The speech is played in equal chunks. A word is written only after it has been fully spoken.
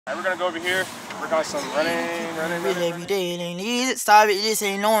Alright, we're gonna go over here, work on some running. Every day it ain't easy. Sorry, this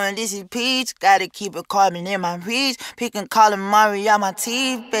ain't knowing this is peach. Gotta keep a carbon in my reach. Picking calamari out my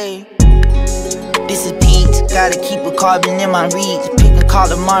teeth, babe. This is peach. Gotta keep a carbon in my reach. Picking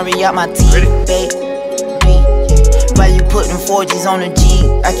calamari out my teeth, babe. Why you putting 4Gs on the G?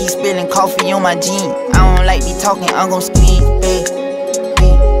 I keep spilling coffee on my jean. I don't like me talking, I'm gon' squeeze, babe.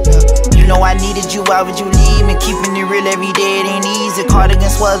 You know I needed you, why would you leave me? Keeping it real every day, it ain't easy. Cardigan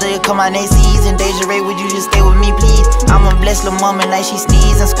swells, it come out next season. Deja Ray, would you just stay with me, please? I'm a blessed little mama like she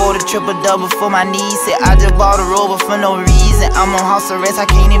sneezing. Scored a triple-double for my niece. Said I just bought a rover for no reason. I'm on house arrest, I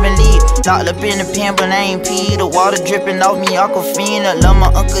can't even leave. Locked up in the pen, but I ain't pee. The water dripping off me, Aquafina. Love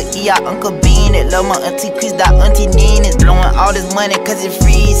my Uncle E, I Uncle Bean it. Love my Auntie Chris, that Auntie Nina's. Blowing all this money cause it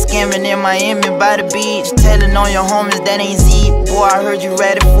free. Scamming in Miami by the beach. Telling on your homies that ain't Z. Boy, I heard you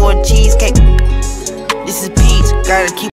ready for a cheesecake. This is peach, gotta keep